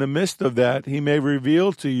 because in the midst of that, he may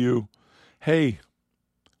reveal to you, hey,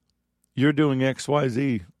 you're doing X, Y,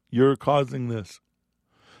 Z. You're causing this.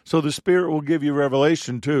 So the Spirit will give you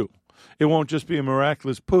revelation too. It won't just be a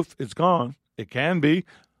miraculous poof, it's gone. It can be.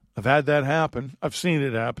 I've had that happen. I've seen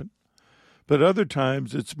it happen. But other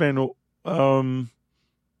times it's been,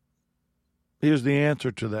 here's the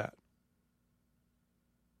answer to that.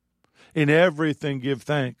 In everything give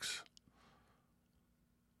thanks.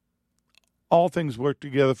 All things work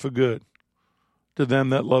together for good to them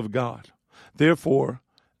that love God. Therefore,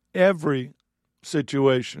 every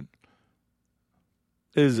situation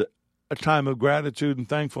is a time of gratitude and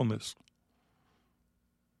thankfulness.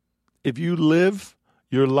 If you live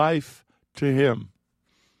your life to him,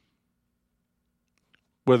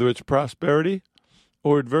 whether it's prosperity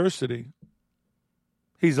or adversity,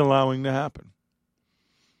 he's allowing to happen.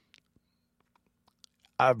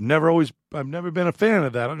 I've never been a fan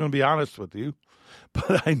of that. I'm going to be honest with you.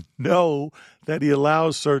 But I know that he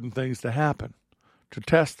allows certain things to happen, to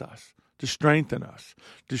test us, to strengthen us,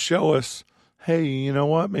 to show us, hey, you know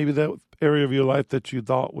what? Maybe that area of your life that you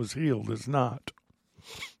thought was healed is not.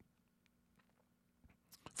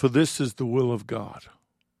 For this is the will of God,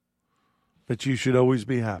 that you should always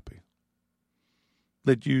be happy,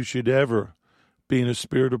 that you should ever be in a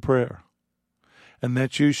spirit of prayer, and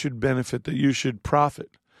that you should benefit, that you should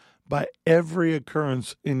profit by every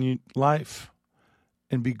occurrence in your life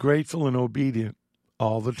and be grateful and obedient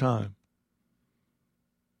all the time.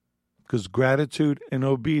 Because gratitude and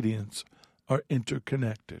obedience are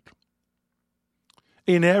interconnected.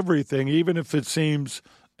 In everything, even if it seems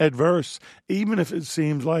adverse, even if it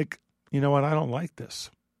seems like, you know what, I don't like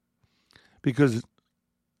this. Because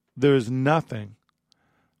there is nothing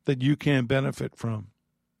that you can't benefit from.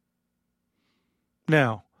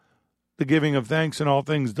 Now, the giving of thanks in all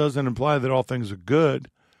things doesn't imply that all things are good,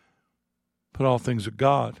 but all things are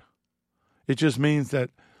God. It just means that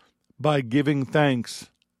by giving thanks,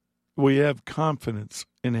 we have confidence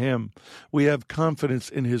in him. We have confidence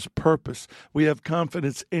in his purpose. We have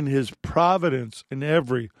confidence in his providence in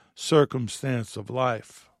every circumstance of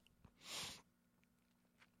life.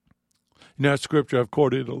 You know, that scripture I've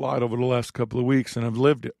quoted a lot over the last couple of weeks, and I've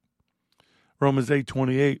lived it. Romans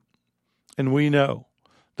 8:28. And we know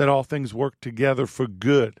that all things work together for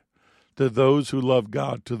good to those who love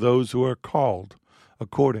God, to those who are called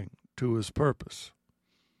according to his purpose.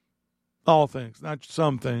 All things, not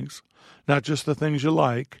some things, not just the things you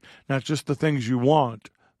like, not just the things you want,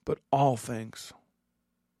 but all things.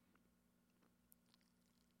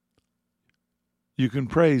 You can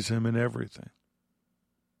praise him in everything.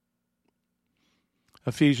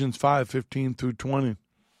 Ephesians 5:15 through 20.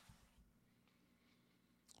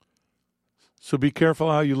 So be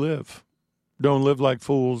careful how you live. Don't live like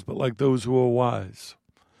fools, but like those who are wise.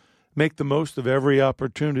 Make the most of every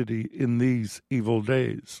opportunity in these evil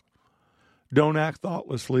days. Don't act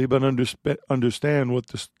thoughtlessly, but understand what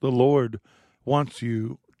the Lord wants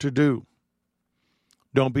you to do.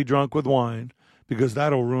 Don't be drunk with wine, because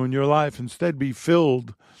that'll ruin your life. Instead, be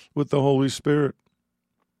filled with the Holy Spirit.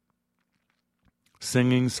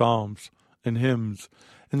 Singing psalms and hymns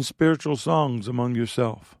and spiritual songs among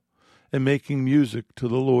yourself, and making music to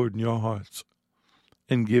the Lord in your hearts.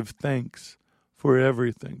 And give thanks for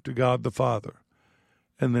everything to God the Father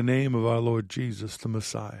in the name of our Lord Jesus the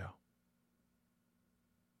Messiah.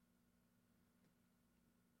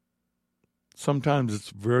 Sometimes it's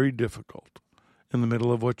very difficult in the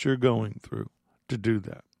middle of what you're going through to do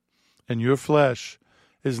that. And your flesh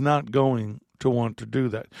is not going to want to do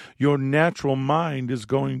that. Your natural mind is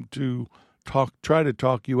going to try to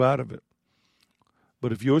talk you out of it.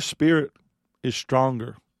 But if your spirit is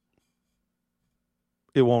stronger,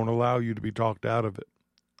 it won't allow you to be talked out of it.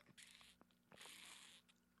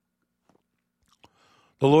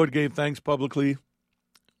 The Lord gave thanks publicly,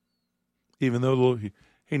 even though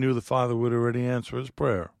he He knew the Father would already answer his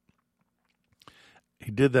prayer.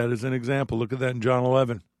 He did that as an example. Look at that in John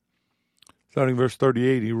 11. Starting verse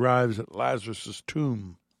 38, he arrives at Lazarus'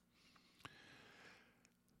 tomb.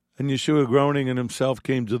 And Yeshua, groaning in himself,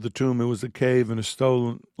 came to the tomb. It was a cave, and a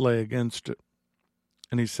stone lay against it.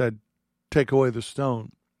 And he said, "Take away the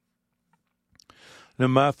stone."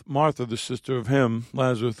 And Martha, the sister of him,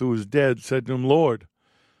 Lazarus, who was dead, said to him, "Lord,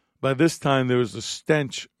 by this time there is a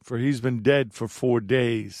stench, for he's been dead for 4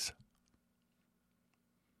 days."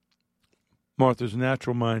 Martha's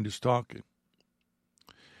natural mind is talking.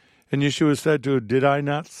 And Yeshua said to her, "Did I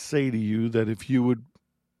not say to you that if you would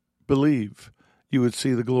believe, you would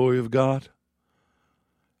see the glory of God?"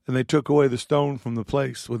 And they took away the stone from the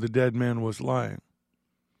place where the dead man was lying.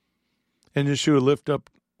 And Yeshua lifted up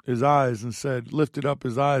his eyes and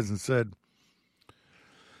said,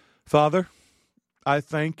 "Father, I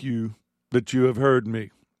thank you that you have heard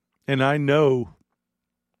me, and I know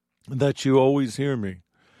that you always hear me.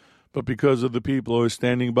 But because of the people who are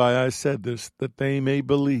standing by, I said this, that they may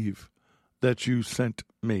believe that you sent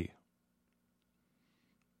me."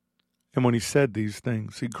 And when he said these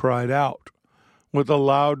things, he cried out with a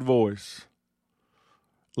loud voice,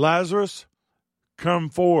 "Lazarus, come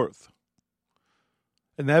forth."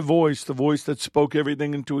 And that voice, the voice that spoke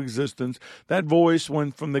everything into existence, that voice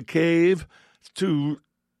went from the cave to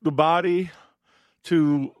the body,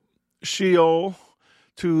 to Sheol,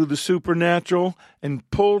 to the supernatural, and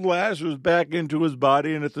pulled Lazarus back into his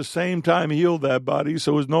body, and at the same time healed that body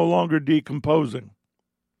so it was no longer decomposing.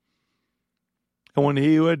 And when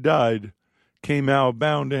he who had died came out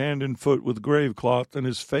bound hand and foot with grave cloth, and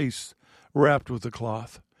his face wrapped with a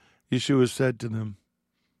cloth, Yeshua said to them,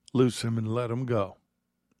 "Loose him and let him go."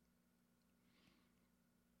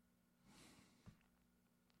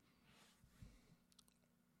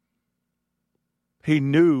 He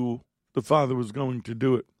knew the Father was going to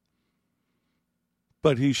do it.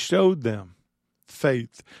 But he showed them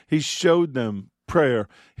faith. He showed them prayer.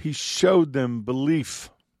 He showed them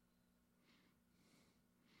belief.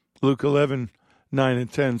 Luke 11:9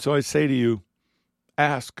 and 10. So I say to you,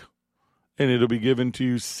 ask, and it'll be given to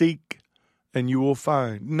you. Seek, and you will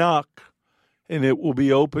find. Knock, and it will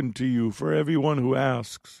be opened to you. For everyone who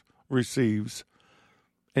asks receives,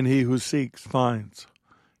 and he who seeks finds.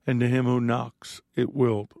 And to him who knocks, it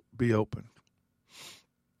will be opened.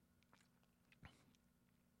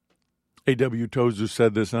 A.W. Tozer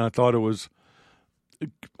said this, and I thought it was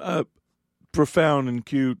profound and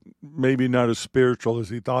cute, maybe not as spiritual as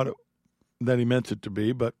he thought that he meant it to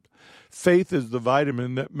be, but faith is the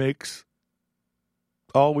vitamin that makes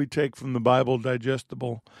all we take from the Bible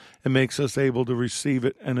digestible and makes us able to receive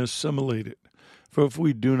it and assimilate it. For if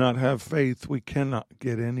we do not have faith, we cannot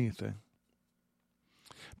get anything.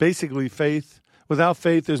 Basically, without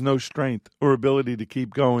faith, there's no strength or ability to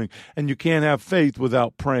keep going. And you can't have faith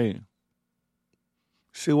without praying.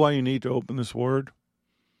 See why you need to open this word?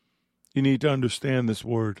 You need to understand this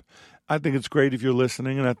word. I think it's great if you're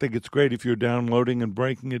listening, and I think it's great if you're downloading and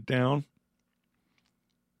breaking it down.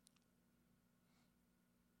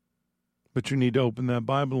 But you need to open that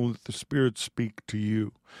Bible and let the Spirit speak to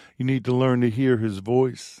you. You need to learn to hear His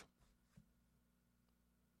voice.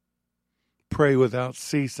 Pray without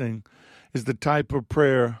ceasing is the type of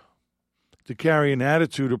prayer to carry an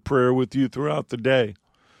attitude of prayer with you throughout the day,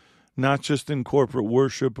 not just in corporate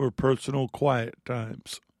worship or personal quiet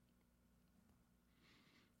times.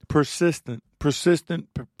 Persistent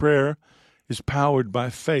prayer is powered by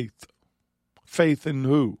faith. Faith in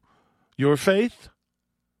who? Your faith?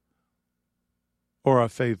 Or our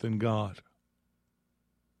faith in God?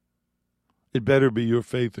 It better be your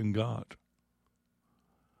faith in God.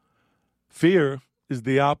 Fear is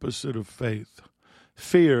the opposite of faith.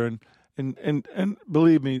 Fear, and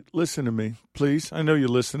believe me, listen to me, please. I know you're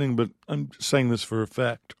listening, but I'm saying this for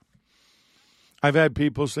effect. I've had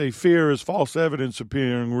people say fear is false evidence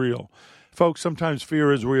appearing real. Folks, sometimes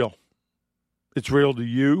fear is real. It's real to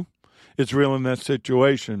you. It's real in that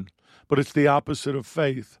situation. But it's the opposite of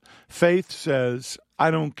faith. Faith says, I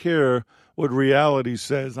don't care what reality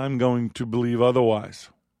says, I'm going to believe otherwise.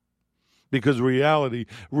 Because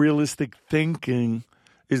realistic thinking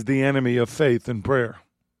is the enemy of faith and prayer.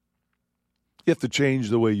 You have to change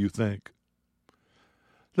the way you think.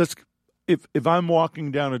 If I'm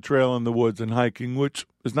walking down a trail in the woods and hiking, which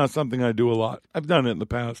is not something I do a lot, I've done it in the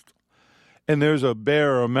past, and there's a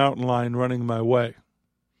bear or a mountain lion running my way,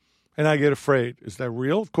 and I get afraid. Is that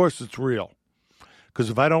real? Of course it's real. Because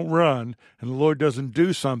if I don't run and the Lord doesn't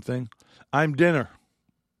do something, I'm dinner.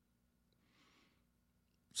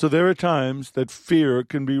 So there are times that fear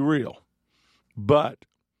can be real. But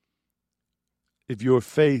if your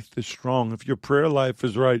faith is strong, if your prayer life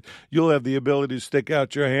is right, you'll have the ability to stick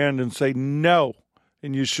out your hand and say no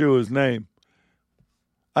in Yeshua's name.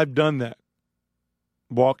 I've done that.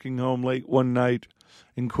 Walking home late one night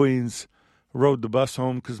in Queens, rode the bus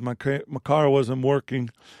home because my car wasn't working,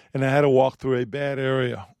 and I had to walk through a bad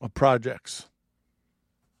area of projects.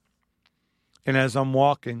 And as I'm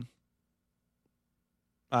walking,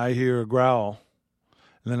 I hear a growl,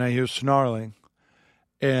 and then I hear snarling,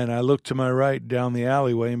 and I look to my right down the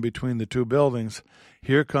alleyway in between the two buildings.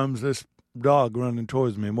 Here comes this dog running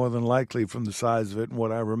towards me, more than likely from the size of it and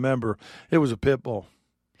what I remember. It was a pit bull,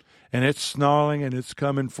 and it's snarling, and it's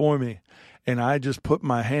coming for me. And I just put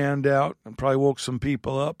my hand out and probably woke some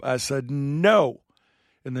people up. I said, no,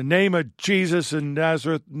 in the name of Jesus in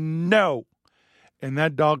Nazareth, no. And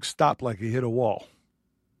that dog stopped like he hit a wall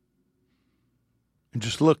and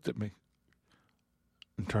just looked at me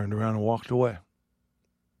and turned around and walked away.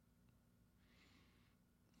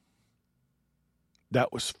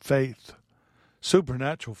 That was faith,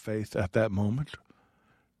 supernatural faith at that moment.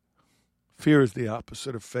 Fear is the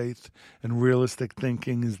opposite of faith, and realistic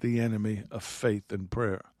thinking is the enemy of faith and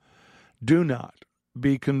prayer. Do not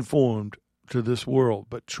be conformed to this world,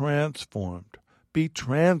 but transformed. Be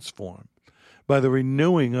transformed by the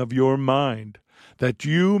renewing of your mind, that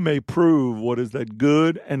you may prove what is that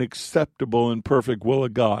good and acceptable and perfect will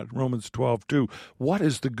of God. Romans 12:2. What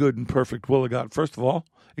is the good and perfect will of God? First of all,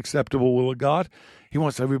 acceptable will of God. He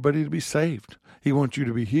wants everybody to be saved. He wants you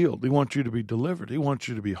to be healed. He wants you to be delivered. He wants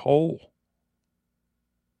you to be whole.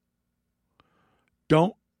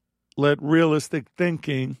 Don't let realistic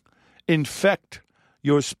thinking infect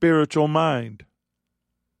your spiritual mind.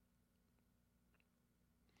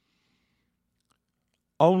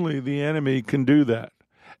 Only the enemy can do that,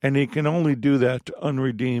 and he can only do that to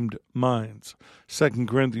unredeemed minds. 2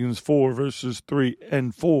 Corinthians 4, verses 3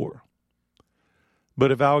 and 4.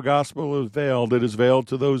 But if our gospel is veiled, it is veiled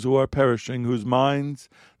to those who are perishing, whose minds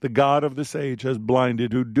the God of this age has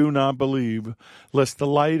blinded, who do not believe, lest the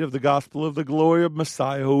light of the gospel of the glory of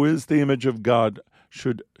Messiah, who is the image of God,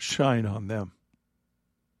 should shine on them.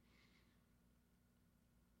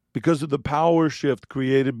 Because of the power shift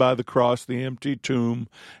created by the cross, the empty tomb,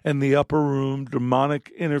 and the upper room, demonic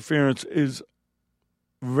interference is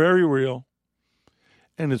very real,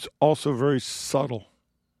 and it's also very subtle.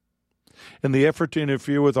 And the effort to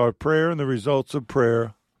interfere with our prayer and the results of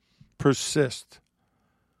prayer persist.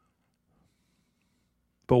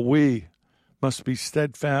 But we must be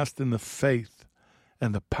steadfast in the faith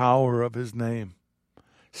and the power of his name,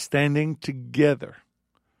 standing together,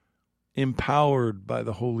 empowered by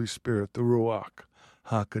the Holy Spirit, the Ruach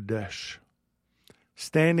HaKodesh.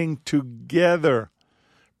 Standing together,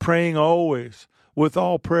 praying always, with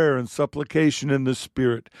all prayer and supplication in the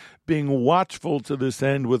Spirit, being watchful to this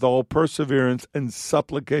end with all perseverance and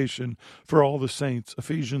supplication for all the saints.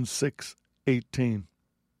 Ephesians 6:18.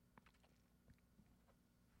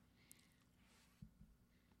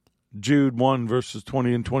 Jude 1, verses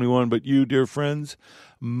 20 and 21. But you, dear friends,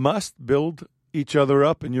 must build each other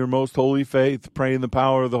up in your most holy faith, pray in the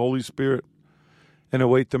power of the Holy Spirit, and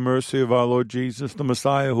await the mercy of our Lord Jesus, the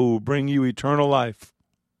Messiah, who will bring you eternal life.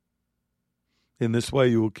 In this way,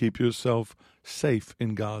 you will keep yourself safe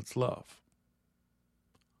in God's love.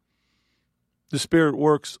 The Spirit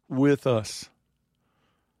works with us,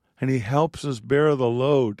 and he helps us bear the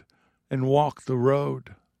load and walk the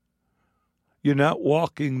road. You're not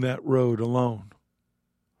walking that road alone.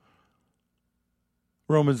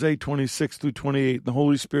 Romans 8:26-28, the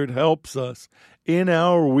Holy Spirit helps us in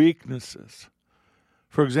our weaknesses.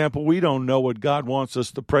 For example, we don't know what God wants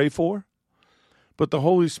us to pray for, but the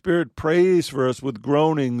Holy Spirit prays for us with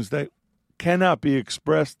groanings that cannot be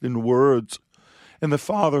expressed in words. And the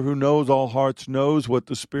Father who knows all hearts knows what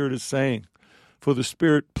the Spirit is saying. For the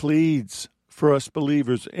Spirit pleads for us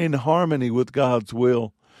believers in harmony with God's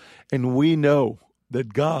will. And we know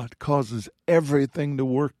that God causes everything to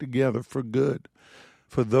work together for good,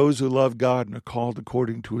 for those who love God and are called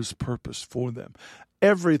according to his purpose for them.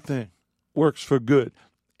 Everything works for good.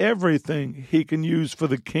 Everything he can use for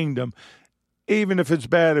the kingdom. Even if it's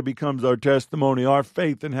bad, it becomes our testimony. Our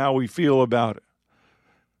faith and how we feel about it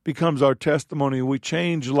becomes our testimony. We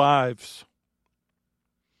change lives.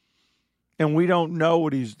 And we don't know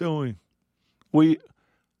what he's doing. We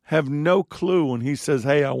have no clue when he says,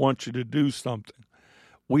 hey, I want you to do something.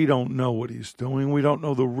 We don't know what he's doing. We don't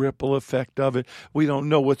know the ripple effect of it. We don't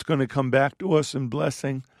know what's going to come back to us in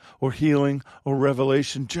blessing or healing or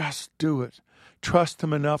revelation. Just do it. Trust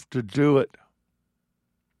him enough to do it.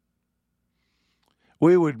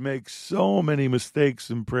 We would make so many mistakes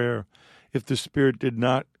in prayer if the Spirit did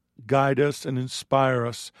not guide us and inspire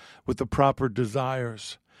us with the proper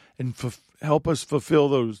desires, and help us fulfill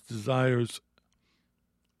those desires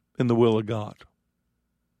in the will of God.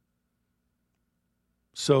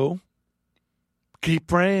 So, keep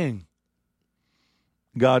praying.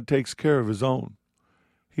 God takes care of his own.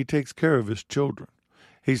 He takes care of his children.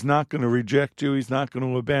 He's not going to reject you. He's not going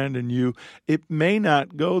to abandon you. It may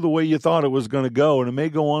not go the way you thought it was going to go, and it may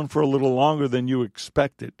go on for a little longer than you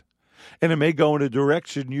expected. And it may go in a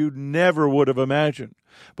direction you never would have imagined.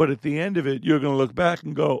 But at the end of it, you're going to look back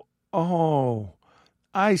and go, oh,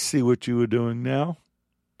 I see what you were doing now.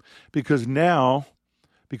 Because now,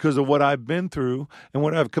 because of what I've been through and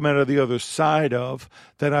what I've come out of the other side of,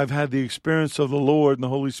 that I've had the experience of the Lord and the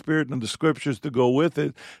Holy Spirit and the Scriptures to go with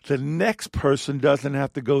it, the next person doesn't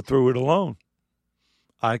have to go through it alone.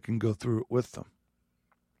 I can go through it with them.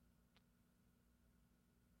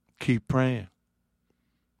 Keep praying.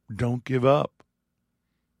 Don't give up.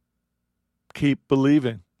 Keep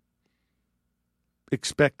believing.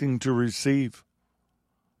 Expecting to receive.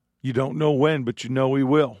 You don't know when, but you know he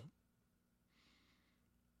will.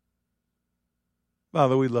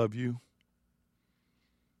 Father, we love you.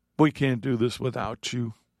 We can't do this without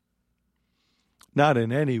you. Not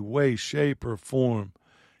in any way, shape, or form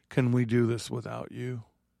can we do this without you.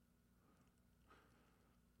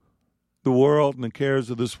 The world and the cares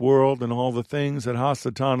of this world and all the things that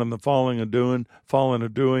Hasatan and the fallen are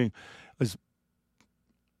doing is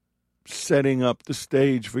setting up the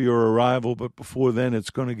stage for your arrival, but before then it's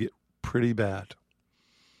going to get pretty bad.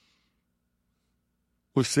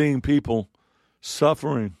 We're seeing people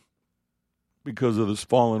suffering because of this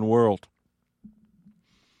fallen world.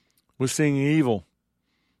 We're seeing evil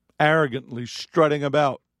arrogantly strutting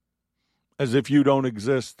about as if you don't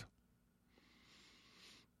exist.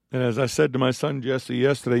 And as I said to my son Jesse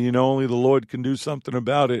yesterday, only the Lord can do something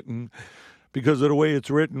about it. And because of the way it's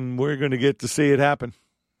written, we're going to get to see it happen.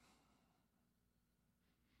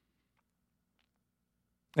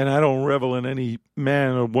 And I don't revel in any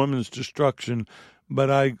man or woman's destruction, but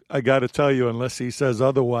I got to tell you, unless he says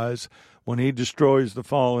otherwise, when he destroys the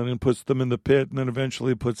fallen and puts them in the pit and then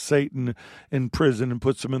eventually puts Satan in prison and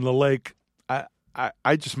puts him in the lake,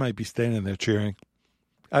 I just might be standing there cheering.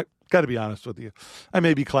 I got to be honest with you. I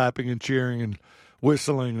may be clapping and cheering and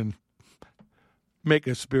whistling and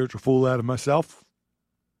making a spiritual fool out of myself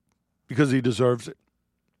because he deserves it.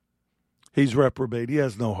 He's reprobate. He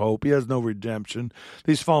has no hope. He has no redemption.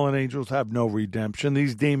 These fallen angels have no redemption.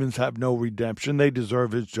 These demons have no redemption. They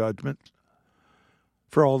deserve his judgment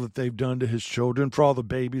for all that they've done to his children, for all the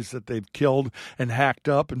babies that they've killed and hacked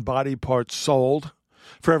up and body parts sold,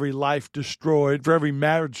 for every life destroyed, for every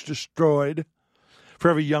marriage destroyed, for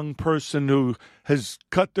every young person who has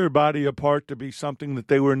cut their body apart to be something that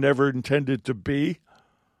they were never intended to be.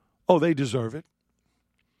 Oh, they deserve it.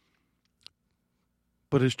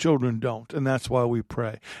 But his children don't, and that's why we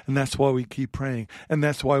pray, and that's why we keep praying, and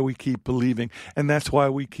that's why we keep believing, and that's why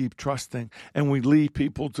we keep trusting, and we lead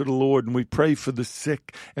people to the Lord, and we pray for the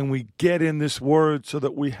sick, and we get in this word so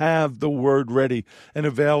that we have the word ready and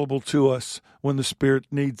available to us when the Spirit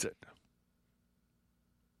needs it.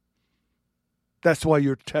 That's why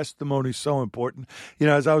your testimony is so important.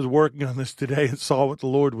 As I was working on this today and saw what the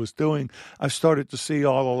Lord was doing, I started to see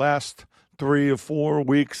all the last 3 or 4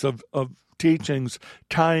 weeks of teachings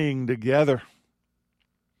tying together.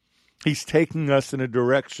 He's taking us in a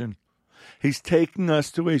direction. He's taking us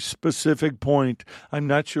to a specific point. I'm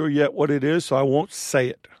not sure yet what it is, so I won't say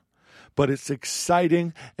it. But it's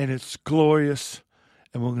exciting and it's glorious,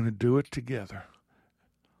 and we're going to do it together.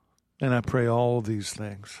 And I pray all these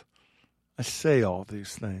things. I say all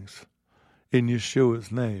these things in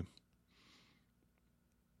Yeshua's name.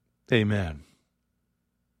 Amen.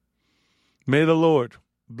 May the Lord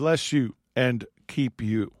bless you and keep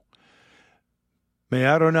you. May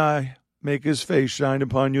Adonai make his face shine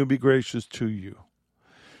upon you and be gracious to you.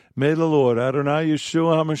 May the Lord, Adonai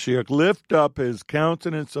Yeshua HaMashiach, lift up his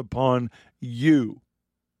countenance upon you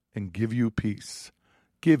and give you peace,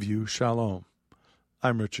 give you shalom.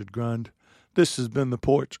 I'm Richard Grund. This has been The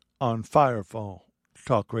Porch on Firefall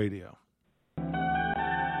Talk Radio.